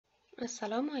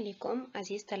Assalomu alaykum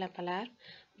aziz talabalar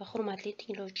va hurmatli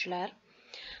tinglovchilar.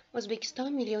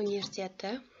 O'zbekiston Milliy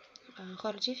universiteti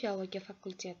xorijiy filologiya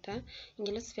fakulteti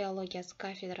ingliz filologiyasi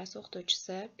kafedrasi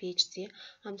o'qituvchisi Ph.D.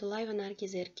 Abdullayeva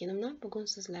Nargiza Erkinovna bugun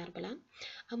sizlar bilan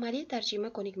amaliy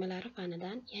tarjima ko'nikmalari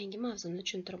fanidan yangi mavzuni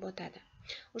tushuntirib o'tadi.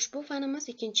 Ushbu fanimiz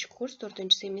 2-kurs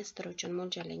 4-semestr uchun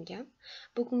mo'ljallangan.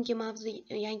 Bugungi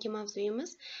yangi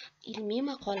mavzuyimiz ilmiy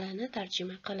maqolani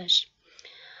tarjima qilish.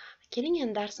 Keling,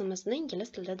 endi darsimizni ingliz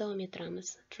tilida davom ettiramiz.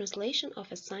 Translation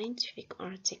of a scientific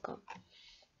article.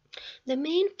 The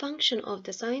main function of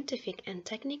the scientific and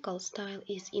technical style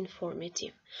is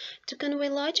informative. To convey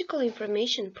logical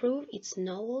information, prove its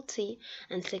novelty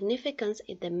and significance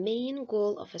is the main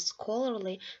goal of a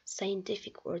scholarly,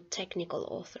 scientific or technical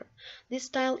author. This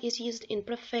style is used in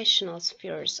professional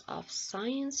spheres of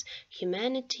science,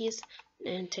 humanities,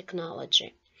 and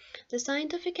technology. The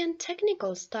scientific and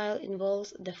technical style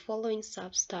involves the following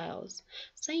sub-styles: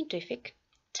 scientific,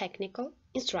 technical,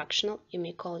 instructional, you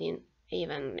may call it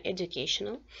even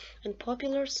educational, and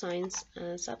popular science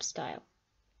sub-style.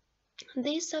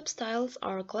 These sub-styles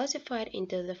are classified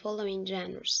into the following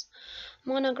genres: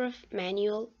 monograph,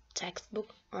 manual, textbook,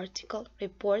 article,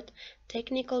 report,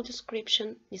 technical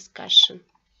description, discussion.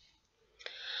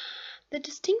 The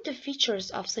distinctive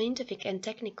features of scientific and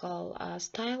technical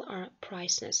style are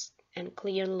preciseness and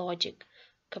clear logic,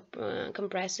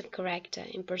 comprehensive character,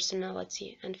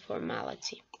 impersonality, and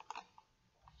formality.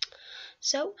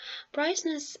 So,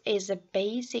 preciseness is a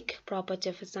basic property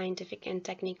of a scientific and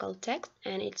technical text,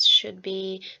 and it should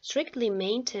be strictly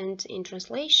maintained in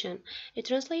translation. A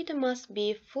translator must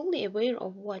be fully aware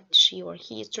of what she or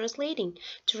he is translating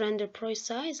to render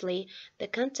precisely the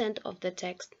content of the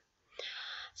text.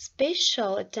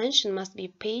 Special attention must be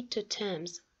paid to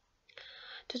terms.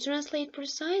 To translate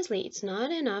precisely, it's not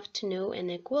enough to know an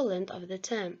equivalent of the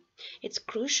term. It's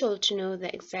crucial to know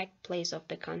the exact place of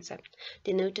the concept,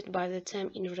 denoted by the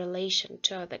term in relation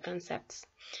to other concepts.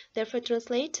 Therefore,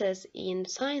 translators in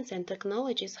science and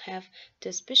technologies have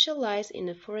to specialize in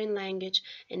a foreign language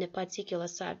in a particular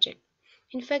subject.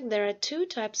 In fact, there are two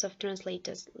types of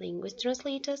translators: linguist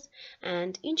translators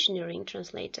and engineering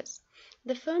translators.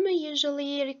 The former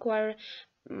usually require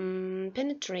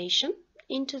penetration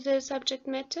into the subject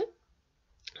matter.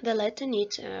 The latter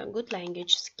need good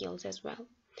language skills as well.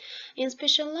 In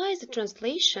specialized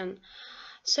translation,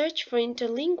 search for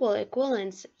interlingual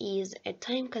equivalents is a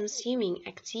time-consuming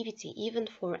activity even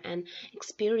for an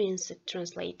experienced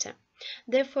translator.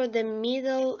 Therefore, the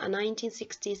middle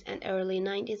 1960s and early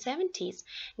 1970s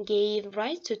gave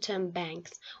rise to term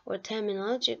banks, or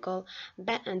terminological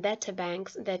data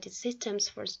banks, that is, systems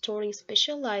for storing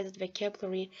specialized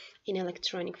vocabulary in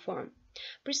electronic form.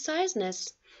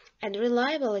 Preciseness and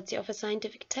reliability of a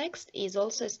scientific text is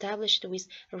also established with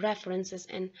references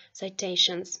and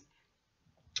citations.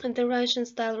 And the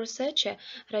Russian-style researcher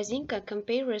Razinkina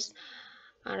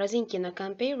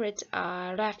compared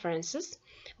references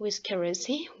with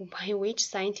currency by which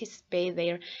scientists pay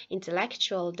their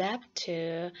intellectual debt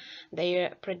to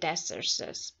their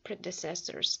predecessors.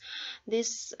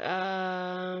 This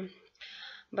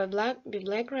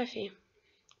bibliography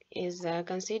is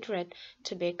considered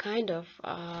to be a kind of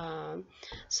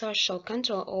social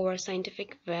control over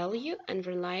scientific value and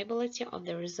reliability of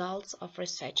the results of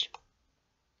research.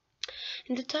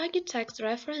 In the target text,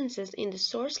 references in the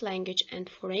source language and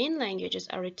foreign languages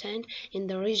are retained in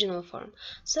the original form,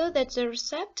 so that the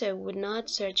receptor would not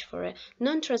search for a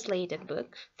non-translated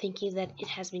book, thinking that it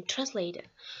has been translated.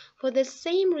 For the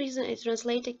same reason, a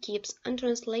translator keeps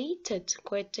untranslated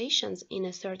quotations in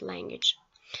a third language.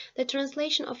 The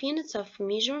translation of units of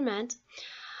measurement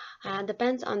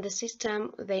depends on the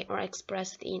system they are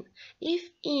expressed in. If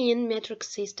in metric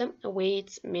system,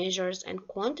 weights, measures, and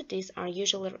quantities are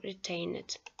usually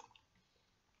retained.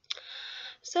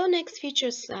 So next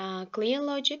features clear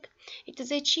logic. It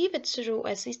is achieved through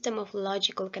a system of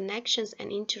logical connections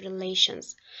and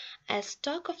interrelations. A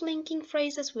stock of linking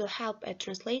phrases will help a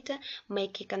translator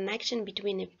make a connection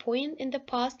between a point in the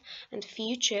past and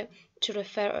future to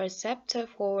refer a receptor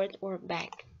forward or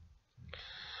back.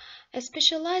 A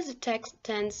specialized text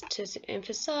tends to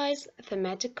emphasize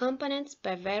thematic components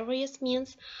by various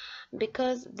means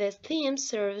because the theme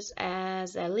serves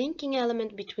as a linking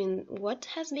element between what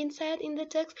has been said in the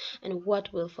text and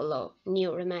what will follow,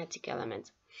 new thematic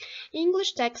elements.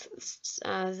 English texts,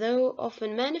 though,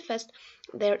 often manifest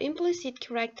their implicit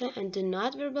character and do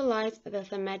not verbalize the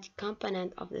thematic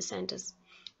component of the sentence.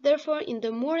 Therefore, in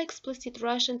the more explicit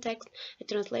Russian text, a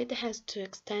translator has to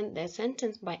extend the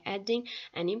sentence by adding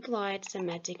an implied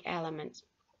thematic element.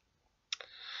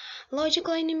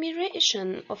 Logical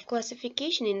enumeration of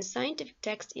classification in scientific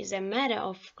text is a matter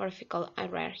of graphical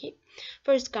hierarchy.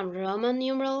 First come Roman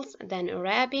numerals, then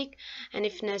Arabic, and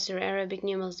if necessary Arabic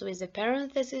numerals with a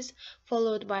parenthesis,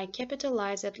 followed by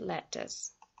capitalized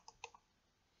letters.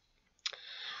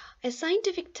 A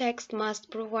scientific text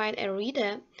must provide a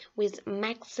reader with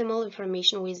maximal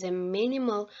information with a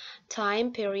minimal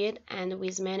time period and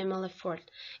with minimal effort.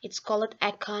 It's called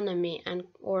economy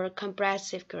or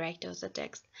compressive character of the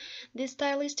text. This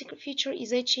stylistic feature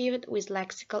is achieved with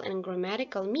lexical and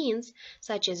grammatical means,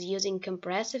 such as using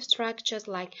compressive structures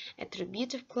like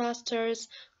attributive clusters,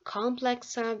 complex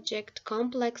subject,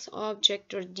 complex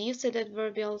object, reduced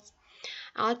adverbials,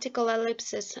 article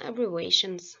ellipses,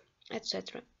 abbreviations,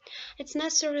 etc. It's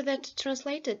necessary that the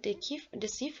translator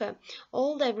decipher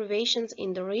all the abbreviations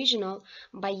in the original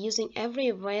by using every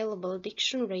available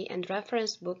dictionary and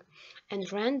reference book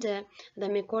and render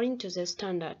them according to the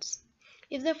standards.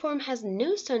 If the form has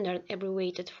no standard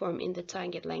abbreviated form in the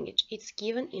target language, it's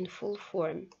given in full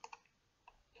form.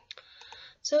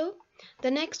 So, the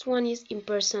next one is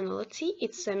impersonality.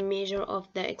 It's a measure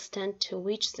of the extent to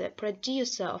which the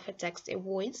producer of a text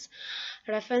avoids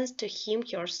reference to him,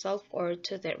 herself, or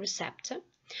to the receptor.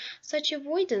 Such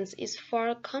avoidance is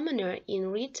far commoner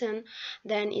in written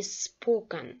than in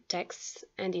spoken texts,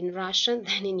 and in Russian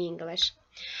than in English.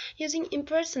 Using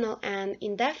impersonal and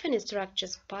indefinite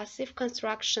structures, passive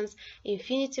constructions,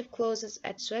 infinitive clauses,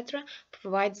 etc.,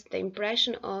 provides the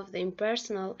impression of the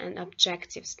impersonal and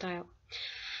objective style.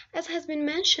 As has been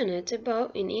mentioned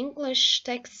above, in English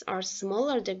texts a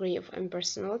smaller degree of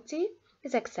impersonality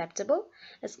is acceptable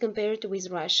as compared with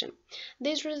Russian.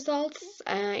 This results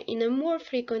in a more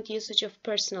frequent usage of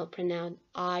personal pronoun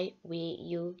I, we,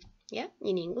 you.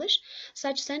 In English,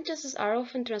 such sentences are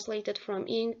often translated from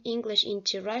English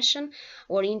into Russian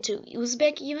or into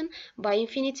Uzbek even by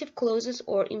infinitive clauses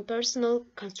or impersonal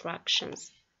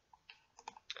constructions.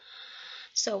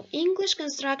 So, English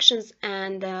constructions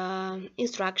and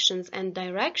instructions and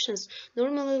directions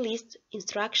normally list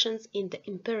instructions in the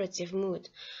imperative mood.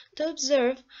 To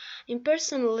observe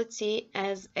impersonality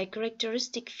as a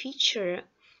characteristic feature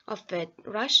of the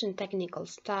Russian technical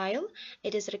style,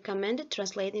 it is recommended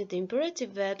translating the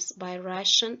imperative verbs by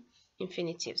Russian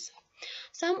infinitives.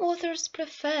 Some authors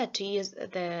prefer to use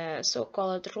the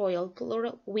so-called royal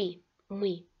plural we,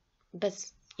 мы,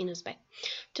 без. In Uzbek.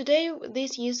 Today,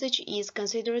 this usage is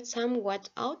considered somewhat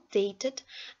outdated.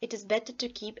 It is better to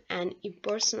keep an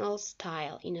impersonal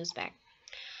style in Uzbek.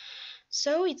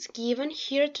 So it's given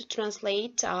here to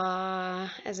translate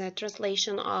as a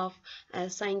translation of a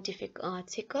scientific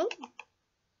article.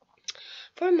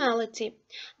 Formality.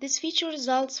 This feature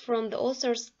results from the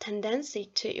author's tendency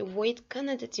to avoid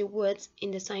connotative words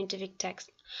in the scientific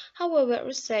text. However,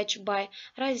 research by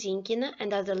Razinkina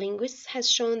and other linguists has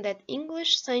shown that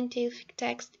English scientific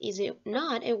text is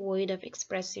not void of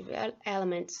expressive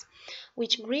elements,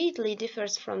 which greatly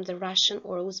differs from the Russian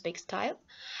or Uzbek style.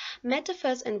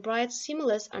 Metaphors and bright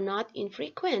similes are not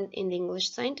infrequent in the English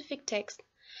scientific text.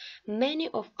 Many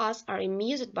of us are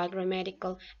amused by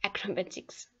grammatical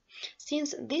acrobatics.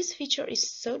 Since this feature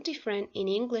is so different in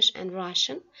English and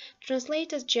Russian,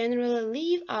 translators generally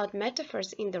leave out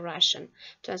metaphors in the Russian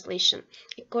translation,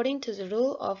 according to the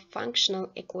rule of functional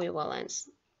equivalence.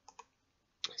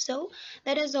 So,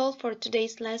 that is all for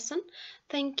today's lesson.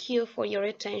 Thank you for your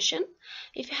attention.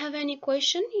 If you have any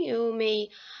question, you may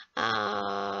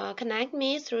connect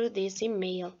me through this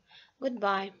email.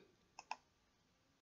 Goodbye.